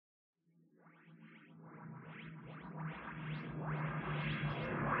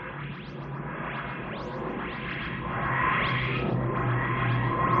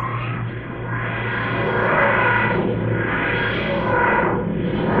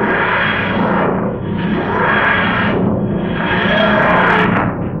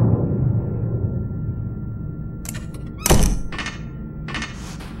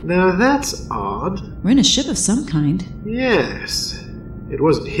Now that's odd. We're in a ship of some kind. Yes. It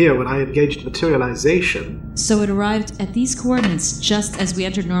wasn't here when I engaged materialization. So it arrived at these coordinates just as we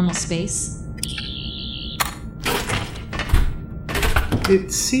entered normal space?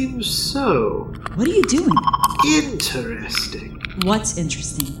 It seems so. What are you doing? Interesting. What's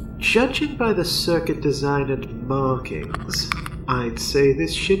interesting? Judging by the circuit design and markings, I'd say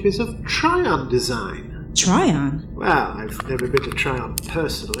this ship is of Trion design. Trion? Well, I've never been to Trion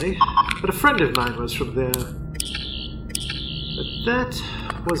personally, but a friend of mine was from there. But that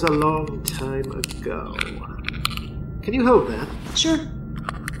was a long time ago. Can you hold that? Sure.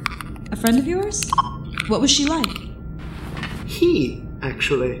 A friend of yours? What was she like? He,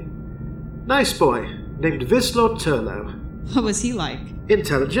 actually. Nice boy, named Vislor Turlo. What was he like?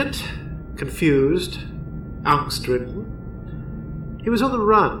 Intelligent, confused, angst-ridden. He was on the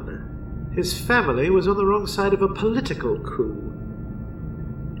run. His family was on the wrong side of a political coup.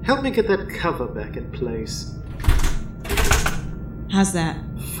 Help me get that cover back in place. How's that?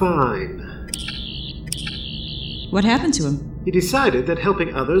 Fine. What happened to him? He decided that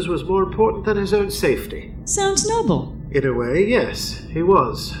helping others was more important than his own safety. Sounds noble. In a way, yes, he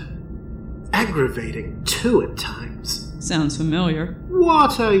was. Aggravating, too, at times. Sounds familiar.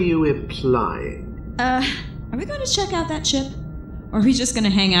 What are you implying? Are we going to check out that ship? Or are we just going to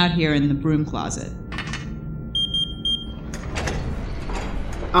hang out here in the broom closet?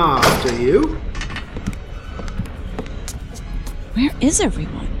 After you. Where is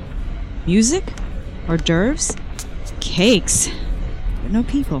everyone? Music? Hors d'oeuvres? Cakes? There are no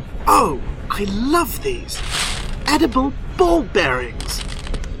people. Oh, I love these. Edible ball bearings.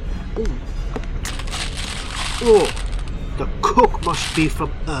 Ooh. Oh, the cook must be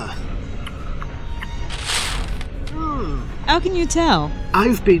from Earth. How can you tell?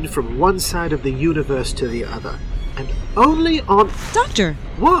 I've been from one side of the universe to the other, and only on... Doctor!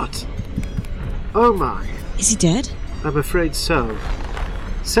 What? Oh my. Is he dead? I'm afraid so.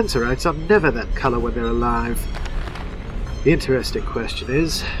 Sensorites are never that color when they're alive. The interesting question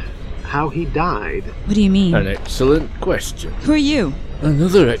is how he died. What do you mean? An excellent question. Who are you?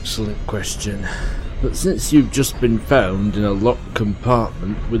 Another excellent question. But since you've just been found in a locked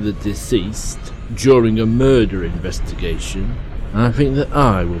compartment with a deceased during a murder investigation, I think that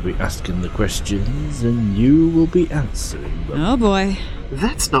I will be asking the questions and you will be answering them. Oh boy.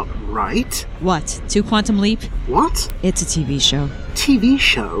 That's not right. What? 2 Quantum Leap? What? It's a TV show. TV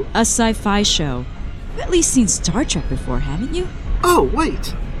show? A sci-fi show. You've at least seen Star Trek before, haven't you? Oh,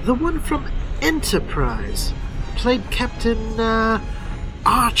 wait. The one from Enterprise. Played Captain,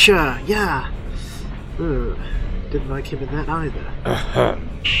 Archer, yeah. Didn't like him in that either.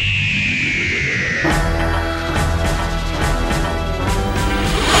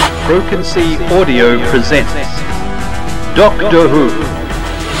 Broken Sea Audio presents Doctor Who,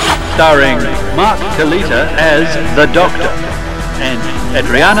 starring Mark Kalita as the Doctor and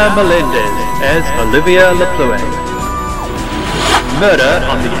Adriana Melendez as Olivia LaPlue. Murder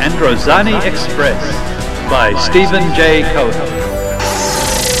on the Androzani Express by Stephen J. Cohen.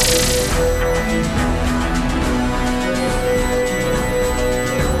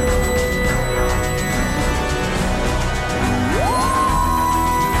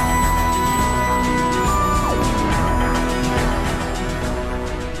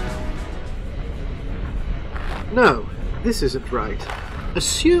 No, this isn't right.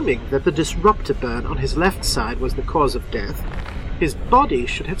 Assuming that the disruptor burn on his left side was the cause of death, his body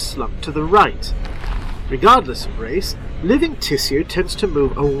should have slumped to the right. Regardless of race, living tissue tends to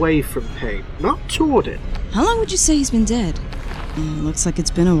move away from pain, not toward it. How long would you say he's been dead? Looks like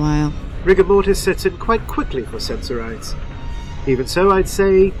it's been a while. Rigor mortis sets in quite quickly for sensorites. Even so, I'd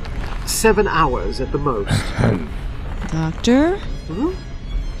say 7 hours at the most. Doctor? Hmm?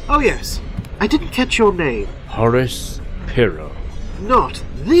 Oh yes, I didn't catch your name. Horace Pirro. Not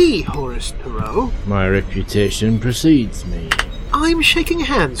the Horace Perot. My reputation precedes me. I'm shaking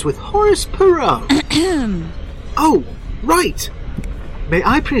hands with Horace Perot. Oh, right. May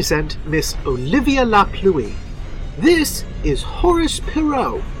I present Miss Olivia LaPlue. This is Horace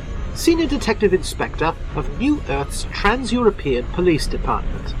Perot, Senior Detective Inspector of New Earth's Trans-European Police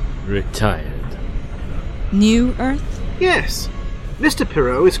Department. Retired. New Earth? Yes. Mr.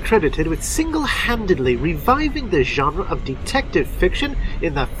 Perot is credited with single-handedly reviving the genre of detective fiction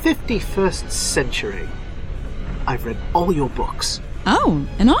in the 51st century. I've read all your books. Oh,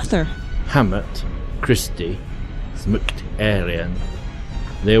 an author. Hammett, Christie, Smukt-Arian.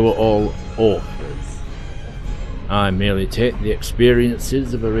 They were all authors. I merely take the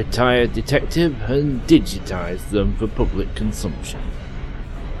experiences of a retired detective and digitize them for public consumption.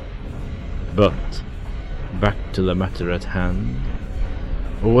 But, back to the matter at hand.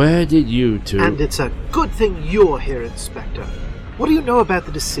 Where did you two... And it's a good thing you're here, Inspector. What do you know about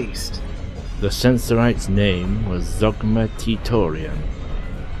the deceased? The Sensorite's name was Zogma Titorian.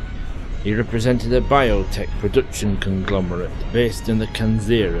 He represented a biotech production conglomerate based in the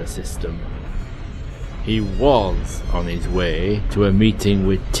Kanzira system. He was on his way to a meeting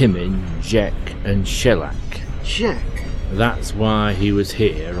with Timin, Jek and Shellac. Jek? That's why he was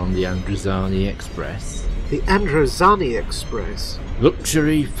here on the Androzani Express. The Androzani Express?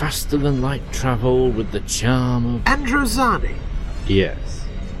 Luxury, faster-than-light travel with the charm of... Androzani? Yes.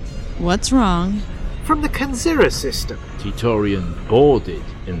 What's wrong? From the Kanzira system. Titorian boarded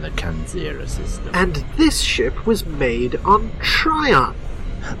in the Kanzira system. And this ship was made on Tryon.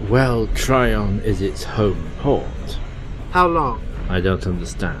 Well, Tryon is its home port. How long? I don't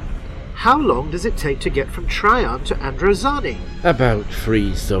understand. How long does it take to get from Tryon to Androzani? About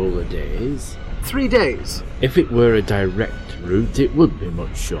 3 solar days. 3 days. If it were a direct route, it would be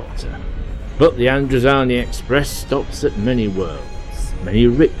much shorter. But the Androzani Express stops at many worlds, many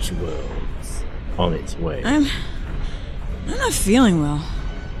rich worlds, on its way. I'm not feeling well.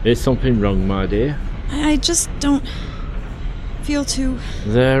 Is something wrong, my dear? I just don't feel too...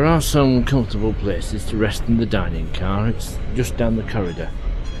 There are some comfortable places to rest in the dining car. It's just down the corridor.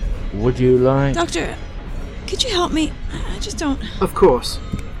 Would you like... Doctor, could you help me? I just don't... Of course.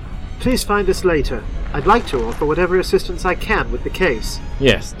 Please find us later. I'd like to offer whatever assistance I can with the case.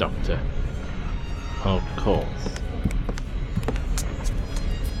 Yes, Doctor. Of course.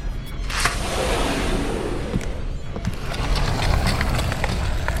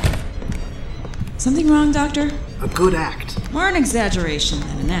 Something wrong, Doctor? A good act. More an exaggeration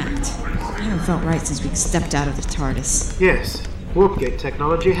than an act. I haven't felt right since we stepped out of the TARDIS. Yes. Warp-gate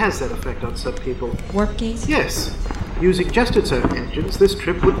technology has that effect on some people. Warp-gate? Yes. Using just its own engines, this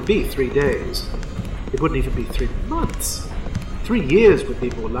trip wouldn't be 3 days. It wouldn't even be 3 months. 3 years would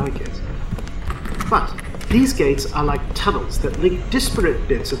be more like it. But these gates are like tunnels that link disparate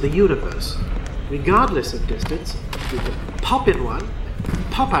bits of the universe. Regardless of distance, you can pop in one,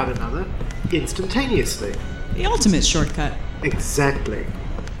 pop out another, instantaneously. The ultimate shortcut. Exactly.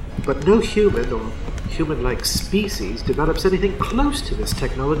 But no human or human-like species develops anything close to this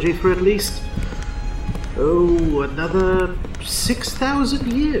technology for at least, another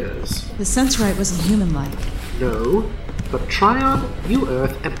 6,000 years. The Sensorite wasn't human-like. No, but Tryon, New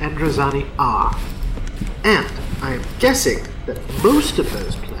Earth, and Androzani are. And I am guessing that most of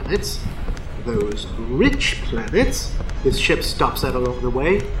those planets, those rich planets, this ship stops at along the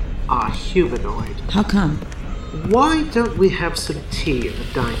way, are humanoid. How come? Why don't we have some tea in the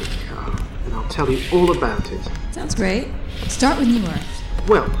dining car, and I'll tell you all about it. Sounds great. Start with New Earth.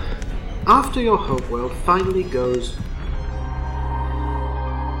 Well, after your homeworld finally goes...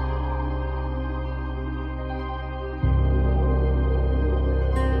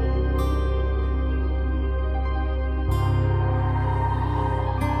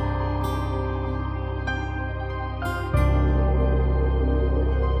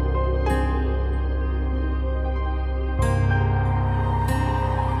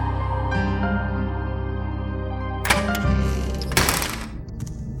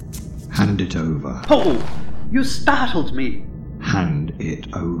 Hand it over. Oh, you startled me. Hand it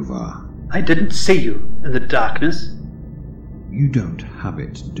over. I didn't see you in the darkness. You don't have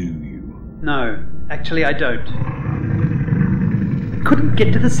it, do you? No, actually I don't. I couldn't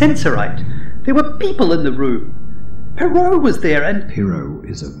get to the Sensorite. There were people in the room. Perot was there and... Perot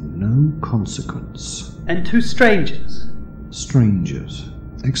is of no consequence. And 2 strangers. Strangers.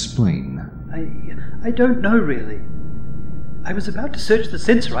 Explain. I don't know really. I was about to search the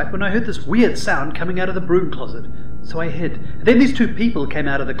Sensorite when I heard this weird sound coming out of the broom closet. So I hid. And then these 2 people came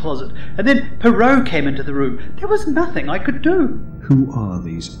out of the closet. And then Perot came into the room. There was nothing I could do. Who are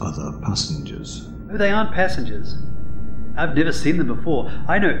these other passengers? Oh, they aren't passengers. I've never seen them before.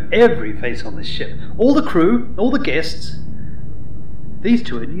 I know every face on this ship. All the crew, all the guests. These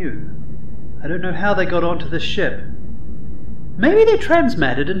 2 are new. I don't know how they got onto this ship. Maybe they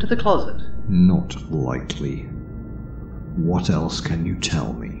transmatted into the closet. Not likely. What else can you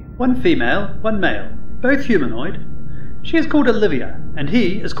tell me? 1 female, 1 male, both humanoid. She is called Olivia, and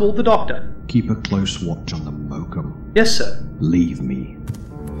he is called the Doctor. Keep a close watch on them, Mokum. Yes, sir. Leave me.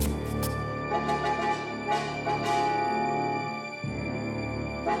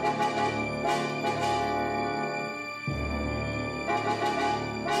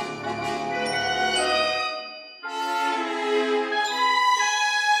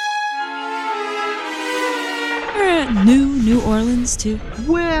 New Orleans, too?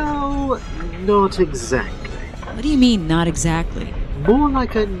 Well, not exactly. What do you mean, not exactly? More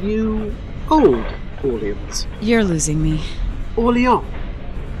like a new, old Orleans. You're losing me. Orleans.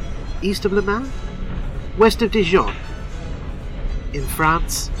 east of Le Mans? West of Dijon? In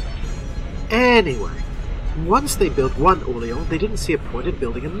France? Anyway, once they built one Orléans, they didn't see a point in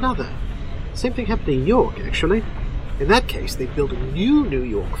building another. Same thing happened to York, actually. In that case, they built a new New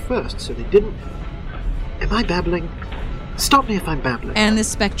York first, so they didn't... Am I babbling? Stop me if I'm babbling. And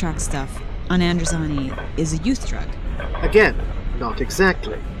this Spectrox stuff on Androzani is a youth drug. Again, not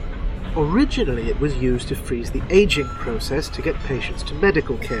exactly. Originally, it was used to freeze the aging process to get patients to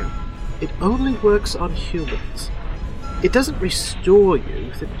medical care. It only works on humans. It doesn't restore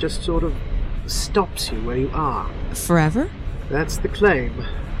youth, it just sort of stops you where you are. Forever? That's the claim.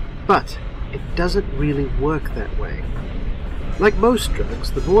 But it doesn't really work that way. Like most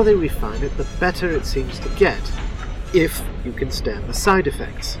drugs, the more they refine it, the better it seems to get, if you can stand the side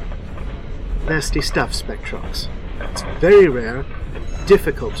effects. Nasty stuff, Spectrox. It's very rare and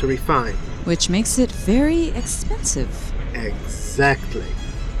difficult to refine. Which makes it very expensive. Exactly.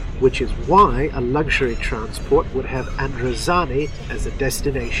 Which is why a luxury transport would have Androzani as a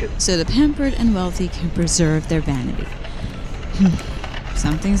destination. So the pampered and wealthy can preserve their vanity.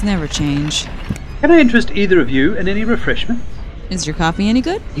 Some things never change. Can I interest either of you in any refreshment? Is your coffee any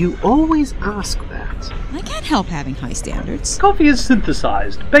good? You always ask that. I can't help having high standards. Coffee is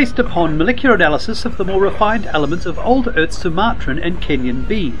synthesized based upon molecular analysis of the more refined elements of Old Earth Sumatran and Kenyan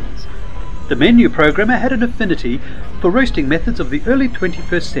beans. The menu programmer had an affinity for roasting methods of the early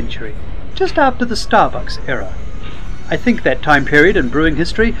 21st century, just after the Starbucks era. I think that time period in brewing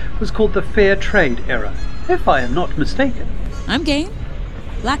history was called the Fair Trade era, if I am not mistaken. I'm game.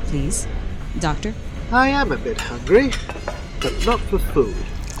 Black, please. Doctor? I am a bit hungry, but not for food.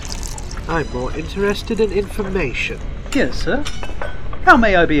 I'm more interested in information. Yes, sir. How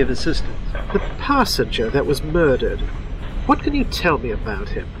may I be of assistance? The passenger that was murdered. What can you tell me about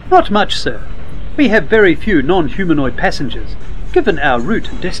him? Not much, sir. We have very few non-humanoid passengers, given our route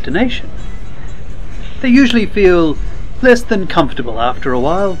and destination. They usually feel less than comfortable after a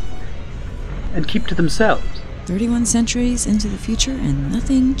while, and keep to themselves. 31 centuries into the future and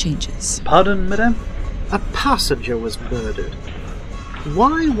nothing changes. Pardon, madame? A passenger was murdered.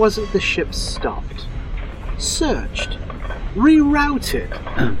 Why wasn't the ship stopped? Searched?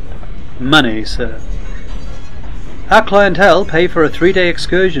 Rerouted? Money, sir. Our clientele pay for a 3-day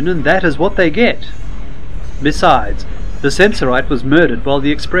excursion, and that is what they get. Besides, the Sensorite was murdered while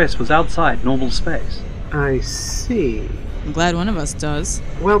the Express was outside normal space. I see. I'm glad one of us does.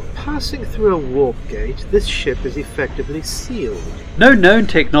 While passing through a warp gate, this ship is effectively sealed. No known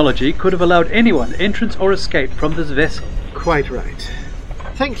technology could have allowed anyone entrance or escape from this vessel. Quite right.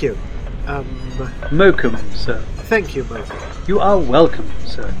 Thank you. Mokum, sir. Thank you, Mokum. You are welcome,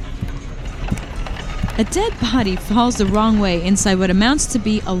 sir. A dead body falls the wrong way inside what amounts to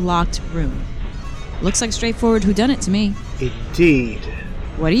be a locked room. Looks like straightforward whodunit to me. Indeed.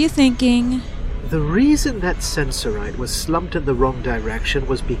 What are you thinking? The reason that Sensorite was slumped in the wrong direction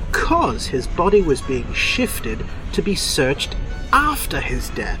was because his body was being shifted to be searched after his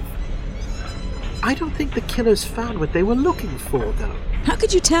death. I don't think the killers found what they were looking for, though. How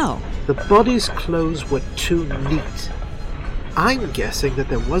could you tell? The body's clothes were too neat. I'm guessing that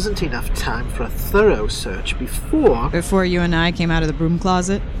there wasn't enough time for a thorough search before... Before you and I came out of the broom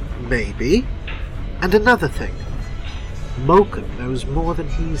closet? Maybe. And another thing. Mokum knows more than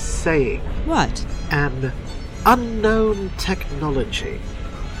he's saying. What? An unknown technology.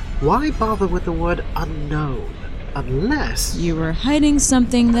 Why bother with the word unknown? Unless... You were hiding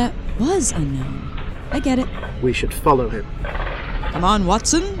something that was unknown. I get it. We should follow him. Come on,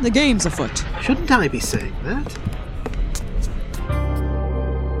 Watson. The game's afoot. Shouldn't I be saying that?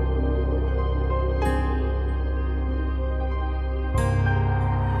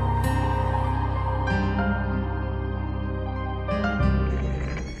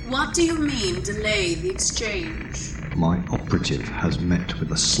 What do you mean, delay the exchange? My operative has met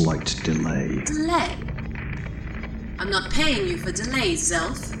with a slight delay. Delay? I'm not paying you for delays,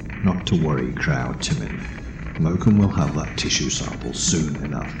 Zelf. Not to worry, Crowd Timon. Mokum will have that tissue sample soon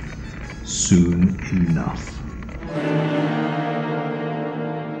enough. Soon enough.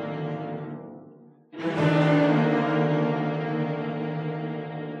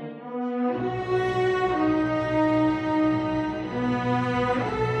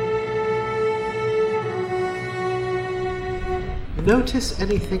 Notice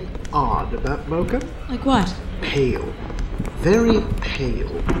anything odd about Mokum? Like what? Pale. Very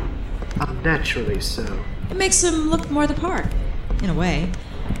pale. Unnaturally so. It makes him look more the part, in a way,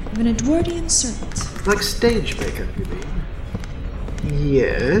 of an Edwardian servant. Like stage makeup, you mean?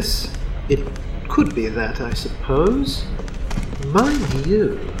 Yes. It could be that, I suppose. Mind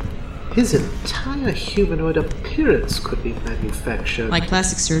you, His entire humanoid appearance could be manufactured. Like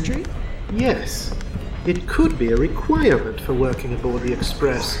plastic surgery? Yes. It could be a requirement for working aboard the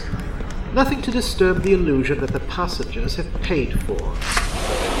Express. Nothing to disturb the illusion that the passengers have paid for.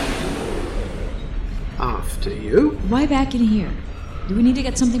 After you. Why back in here? Do we need to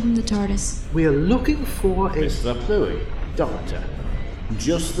get something from the TARDIS? We are looking for a... Mr. Pluie, Doctor.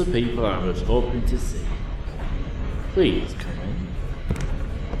 Just the people I was hoping to see. Please come in.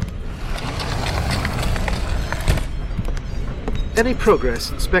 Any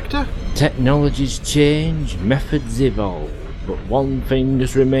progress, Inspector? Technologies change, methods evolve, but one thing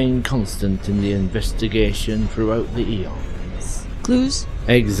has remained constant in the investigation throughout the eons. Clues?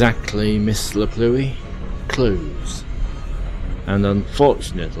 Exactly, Miss LaPluie. Clues. And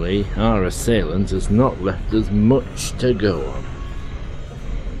unfortunately, our assailant has not left us much to go on.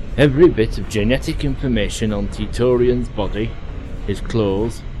 Every bit of genetic information on Titorian's body, his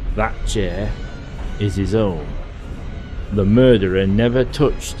clothes, that chair, is his own. The murderer never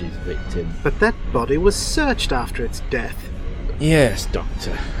touched his victim. But that body was searched after its death. Yes,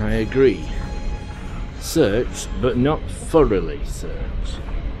 Doctor, I agree. Searched, but not thoroughly searched.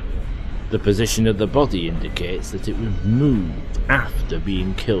 The position of the body indicates that it was moved after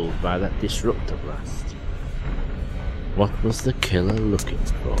being killed by that disruptor blast. What was the killer looking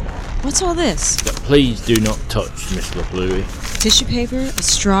for? What's all this? But please do not touch, Miss LaPluie. Tissue paper? A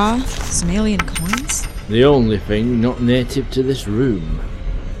straw? Some alien coins? The only thing not native to this room.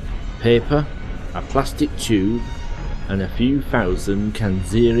 Paper, a plastic tube, and a few thousand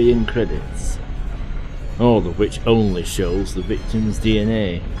Kanzerian credits. All of which only shows the victim's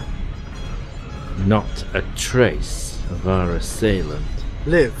DNA. Not a trace of our assailant.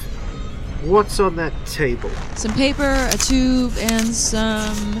 Liv, what's on that table? Some paper, a tube, and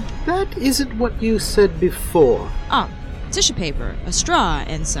some... That isn't what you said before. Oh, tissue paper, a straw,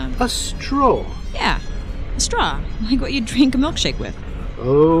 and some... A straw. Yeah, a straw. Like what you'd drink a milkshake with.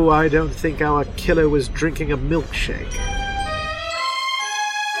 Oh, I don't think our killer was drinking a milkshake.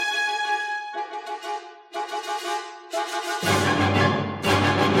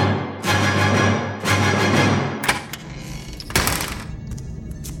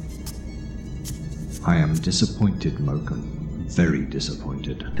 I am disappointed, Mokum. Very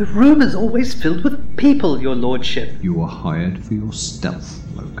disappointed. The room is always filled with people, your lordship. You were hired for your stealth,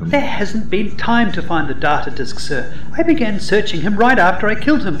 Mokum. There hasn't been time to find the data disk, sir. I began searching him right after I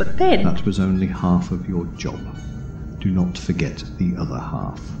killed him, but then... That was only half of your job. Do not forget the other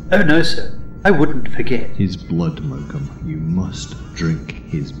half. Oh no, sir. I wouldn't forget. His blood, Mokum. You must drink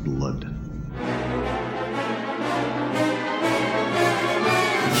his blood.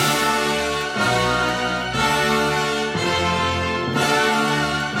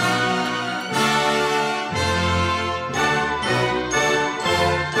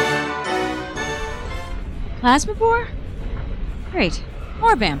 Plasmavore? Great.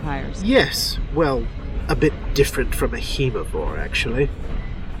 More vampires. Yes, well, a bit different from a hemivore, actually.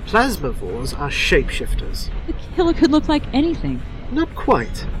 Plasmavores are shapeshifters. The killer could look like anything. Not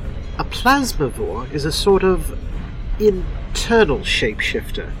quite. A plasmavore is a sort of internal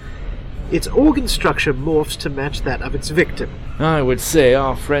shapeshifter. Its organ structure morphs to match that of its victim. I would say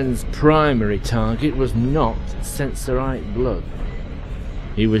our friend's primary target was not Sensorite blood.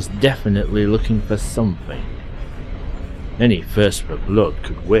 He was definitely looking for something. Any thirst for blood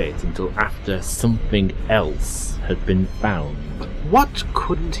could wait until after something else had been found. What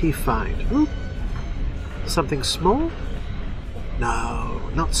couldn't he find? Something small? No,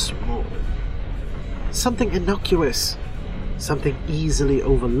 not small. Something innocuous. Something easily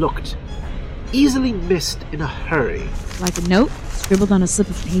overlooked. Easily missed in a hurry. Like a note scribbled on a slip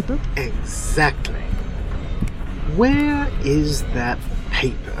of paper? Exactly. Where is that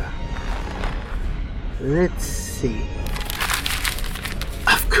paper? Let's see.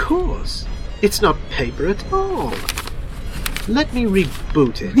 Of course. It's not paper at all. Let me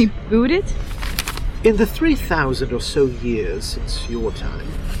reboot it. Reboot it? In the 3,000 or so years since your time,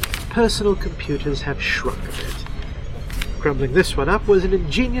 personal computers have shrunk a bit. Crumbling this one up was an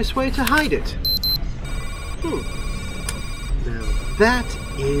ingenious way to hide it. Now that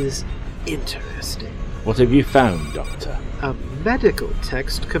is interesting. What have you found, Doctor? A medical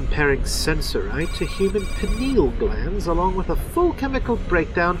text comparing Sensorite to human pineal glands, along with a full chemical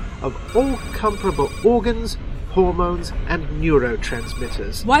breakdown of all comparable organs, hormones, and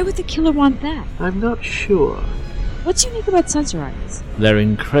neurotransmitters. Why would the killer want that? I'm not sure. What's unique about Sensorites? They're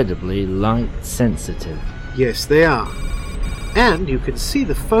incredibly light sensitive. Yes, they are. And you can see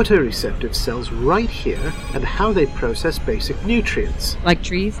the photoreceptive cells right here and how they process basic nutrients. Like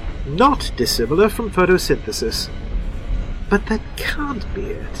trees? Not dissimilar from photosynthesis. But that can't be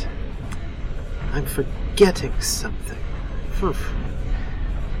it. I'm forgetting something.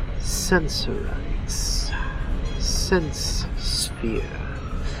 Sensorites. Sense sphere.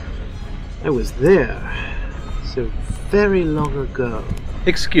 I was there so very long ago.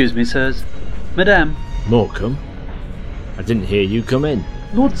 Excuse me, sirs. Madame, Morecambe? I didn't hear you come in.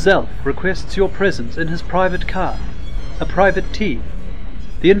 Lord Zelf requests your presence in his private car. A private tea.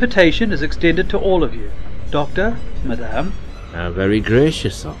 The invitation is extended to all of you. Doctor, Madame. How very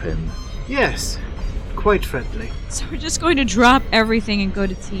gracious of him. Yes, quite friendly. So we're just going to drop everything and go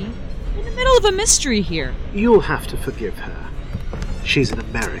to tea? We're in the middle of a mystery here. You'll have to forgive her. She's an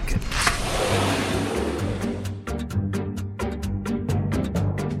American.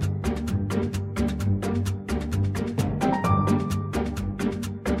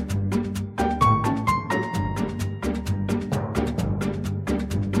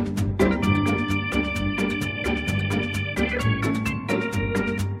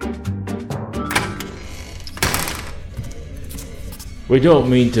 We don't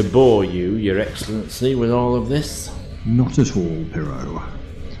mean to bore you, Your Excellency, with all of this. Not at all, Pirot.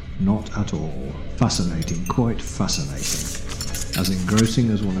 Not at all. Fascinating, quite fascinating. As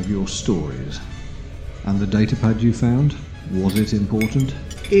engrossing as one of your stories. And the datapad you found? Was it important?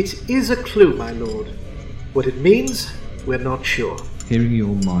 It is a clue, my lord. What it means, we're not sure. Hearing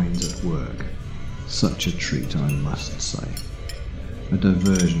your minds at work. Such a treat, I must say. A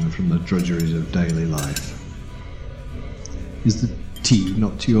diversion from the drudgeries of daily life. Is the tea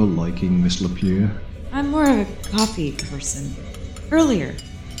not to your liking, Miss Lapierre? I'm more of a coffee person. Earlier,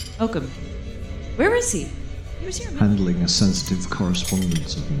 Morecambe. Where is he? He was here. Handling a sensitive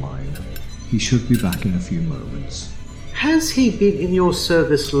correspondence of mine. He should be back in a few moments. Has he been in your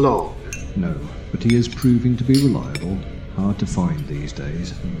service long? No, but he is proving to be reliable. Hard to find these days.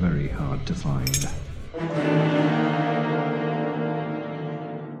 Very hard to find.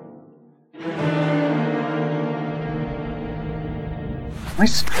 My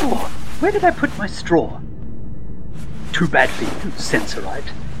straw! Where did I put my straw? Too bad for you,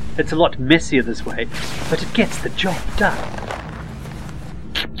 Sensorite. It's a lot messier this way, but it gets the job done.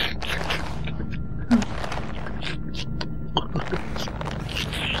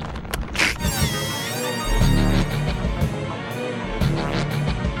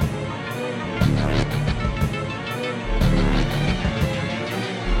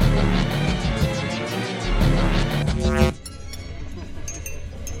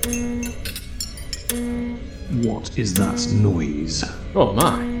 What is that noise? Oh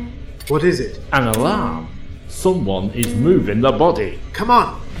my, What is it? an alarm. Someone is moving the body. Come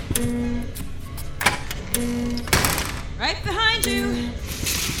on! Right behind you.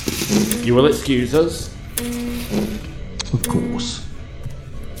 You will excuse us? Of course.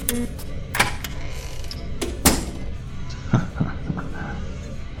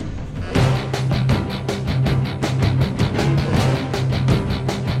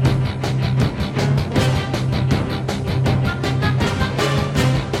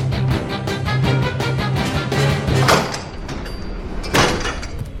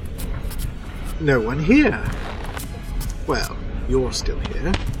 No one here. Well, you're still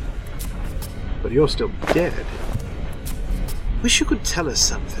here. But you're still dead. Wish you could tell us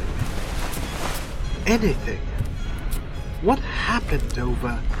something. Anything. What happened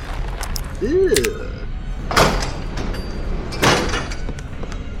over... Ugh.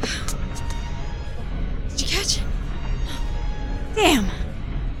 Did you catch it? Damn.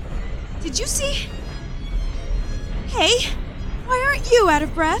 Did you see? Hey, why aren't you out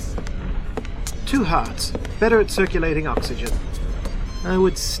of breath? 2 hearts. Better at circulating oxygen. I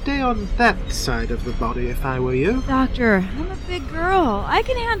would stay on that side of the body if I were you. Doctor, I'm a big girl. I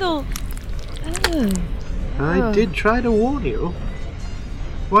can handle... I did try to warn you.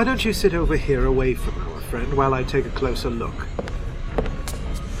 Why don't you sit over here away from our friend while I take a closer look?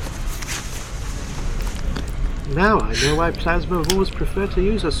 Now I know why plasmavores prefer to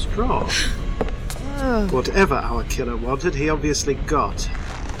use a straw. Whatever our killer wanted, he obviously got.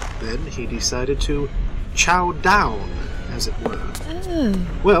 Then he decided to chow down, as it were.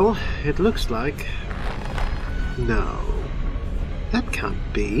 Well, it looks like... No. That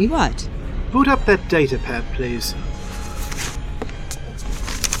can't be. What? Boot up that datapad, please.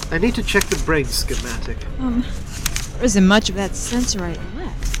 I need to check the brain schematic. There isn't much of that sensorite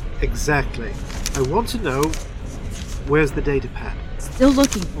left. Exactly. I want to know... Where's the datapad? Still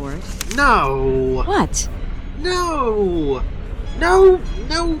looking for it. No! What? No! No!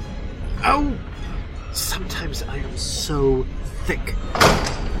 No! Oh! Sometimes I am so thick.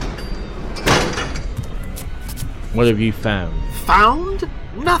 What have you found? Found?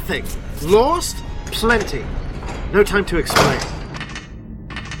 Nothing. Lost? Plenty. No time to explain.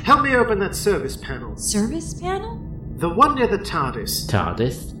 Help me open that service panel. Service panel? The one near the TARDIS.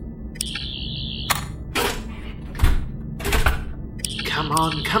 TARDIS? Come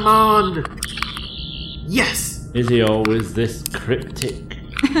on, come on! Yes! Is he always this cryptic?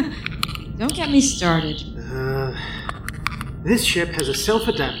 Don't get me started. This ship has a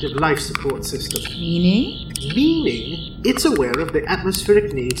self-adaptive life support system. Meaning? Meaning, it's aware of the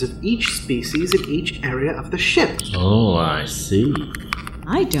atmospheric needs of each species in each area of the ship. Oh, I see.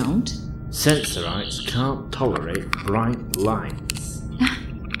 I don't. Sensorites can't tolerate bright lights.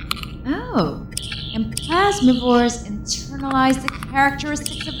 Oh. And plasmivores internalize the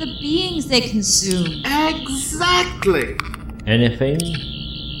characteristics of the beings they consume. Exactly! Anything?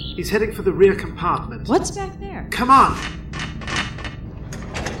 He's heading for the rear compartment. What's back there? Come on!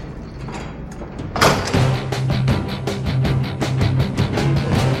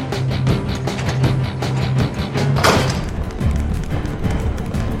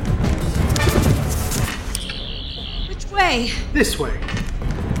 Which way? This way.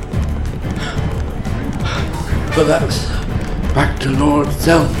 But that's back to Lord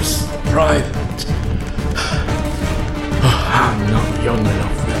Zelf's private. I'm not young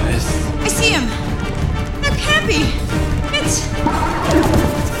enough for this. I see him! That can't be! It's...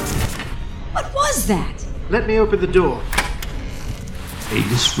 What was that? Let me open the door. A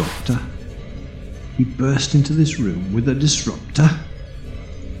disruptor? He burst into this room with a disruptor?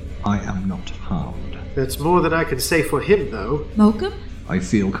 I am not harmed. That's more than I can say for him, though. Mokum? I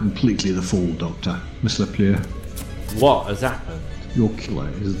feel completely the fool, Doctor. Miss LePleur, What has happened? your killer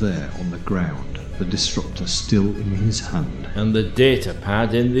is there on the ground, the disruptor still in his hand. And the data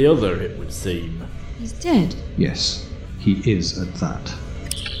pad in the other, it would seem. He's dead. Yes, he is at that.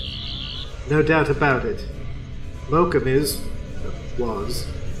 No doubt about it. Mokum was,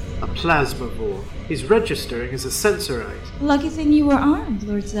 a plasmavore. He's registering as a sensorite. Lucky thing you were armed,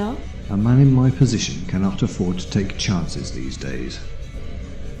 Lord Zelf. A man in my position cannot afford to take chances these days.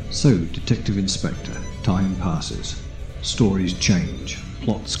 So, Detective Inspector, time passes. Stories change,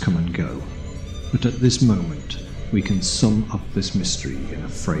 plots come and go. But at this moment, we can sum up this mystery in a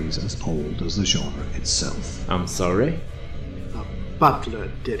phrase as old as the genre itself. I'm sorry? A butler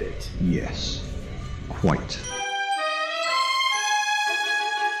did it. Yes, quite.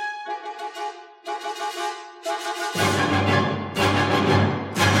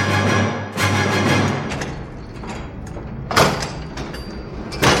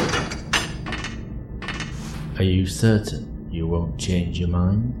 Are you certain you won't change your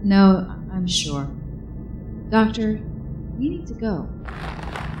mind? No, I'm sure. Doctor, we need to go.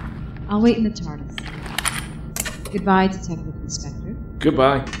 I'll wait in the TARDIS. Goodbye, Detective Inspector.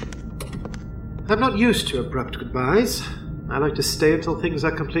 Goodbye. I'm not used to abrupt goodbyes. I like to stay until things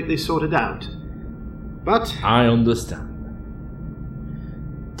are completely sorted out. But I understand.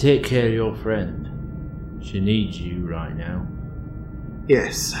 Take care of your friend. She needs you right now.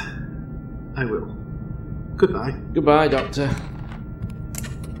 yes, I will. Goodbye. Goodbye, Doctor.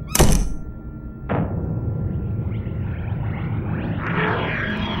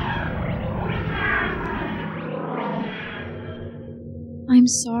 I'm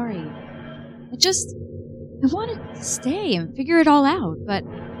sorry. I wanted to stay and figure it all out, but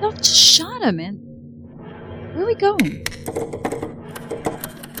Elf just shot him and... Where are we going?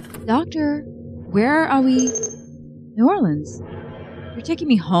 Doctor, where are we? New Orleans. You're taking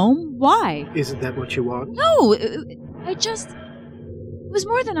me home? Why? Isn't that what you want? No! It was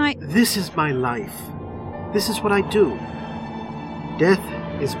more than I... This is my life. This is what I do. Death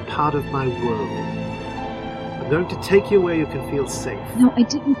is part of my world. I'm going to take you where you can feel safe. No, I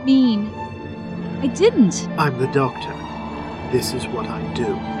didn't mean... I didn't. I'm the doctor. This is what I do.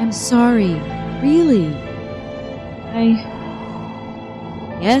 I'm sorry. Really.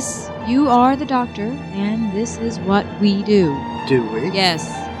 Yes, you are the doctor, and this is what we do. Do we? Yes,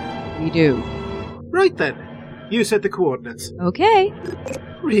 we do. Right then. You set the coordinates. Okay.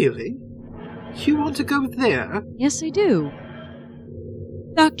 Really? You want to go there? Yes, I do.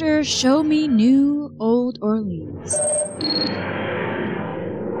 Doctor, show me New Old Orleans.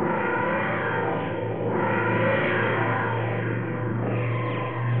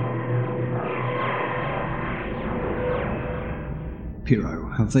 Pirro,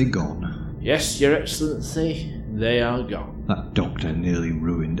 have they gone? Yes, Your Excellency, they are gone. That doctor nearly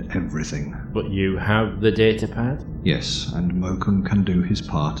ruined everything. But you have the data pad? Yes, and Mokum can do his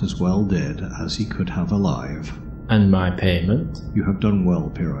part as well dead as he could have alive. And my payment? You have done well,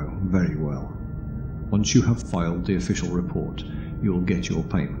 Pirro, very well. Once you have filed the official report, you will get your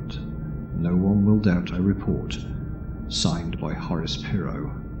payment. No one will doubt a report signed by Horace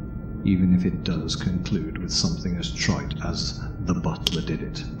Pirro. even if it does conclude with something as trite as the butler did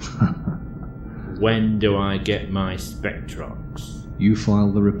it. When do I get my Spectrox? You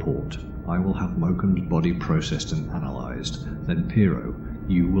file the report. I will have Mokum's body processed and analysed. Then, Piero,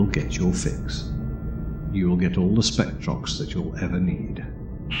 you will get your fix. You will get all the Spectrox that you'll ever need.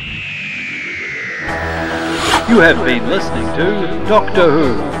 You have been listening to Doctor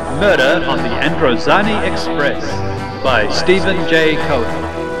Who, Murder on the Androzani Express by Stephen J. Cohen.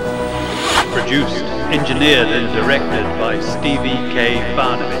 Produced, engineered and directed by Stevie K.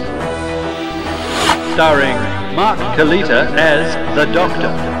 Farnaby. Starring Mark Kalita as the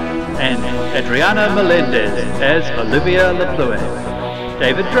Doctor and Adriana Melendez as Olivia LaPlue,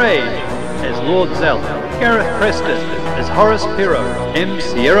 David Drade as Lord Zell, Gareth Preston as Horace Piero, M.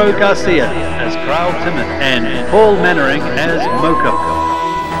 Sierra Garcia as Carl Timon, and Paul Mannering as Mokum.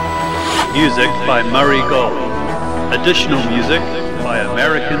 Music by Murray Gold. Additional music by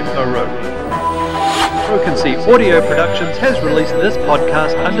American Heroic. Broken Sea Audio Productions has released this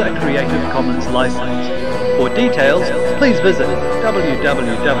podcast under a Creative Commons license. For details, please visit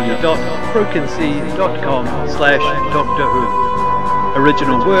www.brokensea.com/Doctor Who.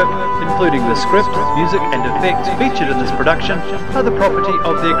 Original work, including the script, music and effects featured in this production, are the property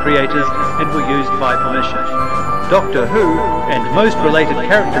of their creators and were used by permission. Doctor Who and most related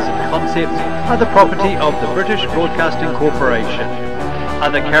characters and concepts are the property of the British Broadcasting Corporation.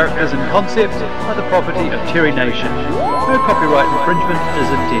 Other characters and concepts are the property of Terry Nation. No copyright infringement is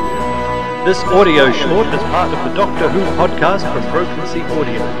intended. This audio short is part of the Doctor Who podcast from Broken Sea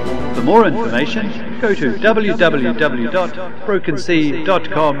Audio. For more information, go to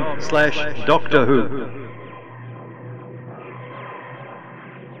www.brokensea.com/Doctor Who.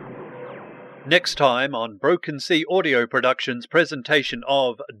 Next time on Broken Sea Audio Productions' presentation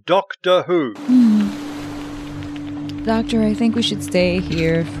of Doctor Who. Doctor, I think we should stay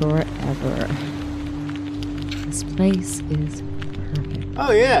here forever. This place is perfect.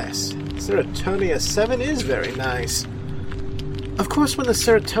 Oh yes, Ceratonia 7 is very nice. Of course, when the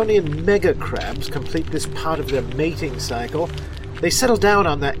Ceratonian mega crabs complete this part of their mating cycle, they settle down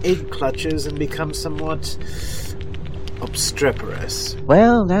on their egg clutches and become somewhat obstreperous.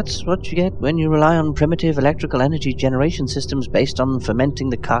 Well, that's what you get when you rely on primitive electrical energy generation systems based on fermenting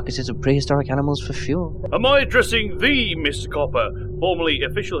the carcasses of prehistoric animals for fuel. Am I addressing thee, Mr. Copper, formerly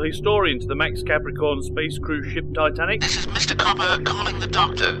official historian to the Max Capricorn space cruise ship Titanic? This is Mr. Copper calling the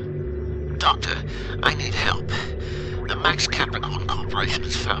Doctor. Doctor, I need help. The Max Capricorn Corporation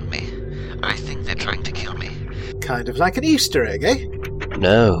has found me. I think they're trying to kill me. Kind of like an Easter egg, eh?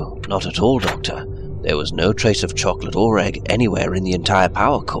 No, not at all, Doctor. There was no trace of chocolate or egg anywhere in the entire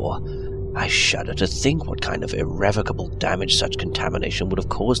power core. I shudder to think what kind of irrevocable damage such contamination would have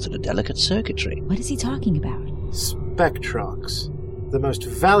caused to the delicate circuitry. What is he talking about? Spectrox, the most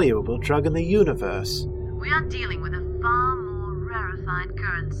valuable drug in the universe. We are dealing with a far more rarefied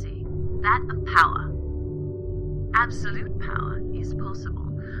currency, that of power. Absolute power is possible,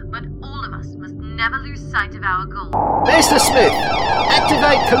 but all of us must never lose sight of our goal. Mr. Smith,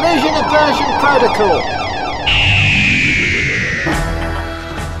 activate collision aversion protocol.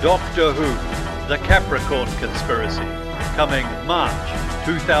 Doctor Who, The Capricorn Conspiracy, coming March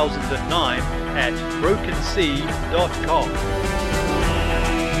 2009 at brokensea.com.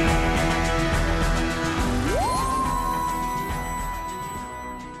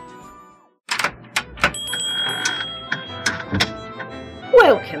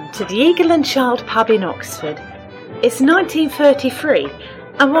 Welcome to the Eagle and Child pub in Oxford. It's 1933,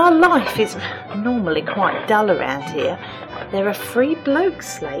 and while life is normally quite dull around here, there are 3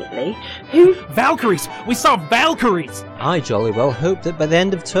 blokes lately who... Valkyries! We saw Valkyries! I jolly well hope that by the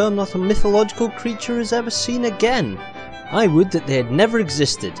end of term not a mythological creature is ever seen again. I would that they had never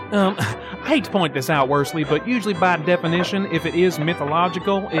existed. I hate to point this out, Worsley, but usually by definition, if it is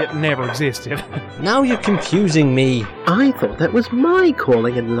mythological, it never existed. Now you're confusing me. I thought that was my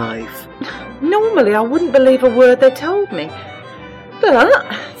calling in life. Normally I wouldn't believe a word they told me. But,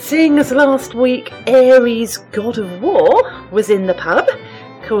 seeing as last week Ares, god of war, was in the pub,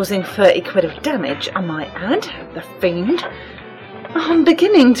 causing 30 quid of damage, I might add, the fiend, I'm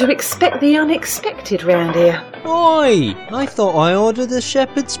beginning to expect the unexpected round here. Oi! I thought I ordered a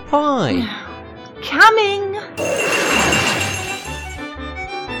shepherd's pie. Coming!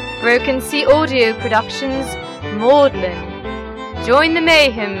 Broken Sea Audio Productions, Maudlin. Join the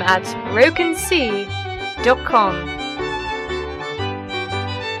mayhem at brokensea.com.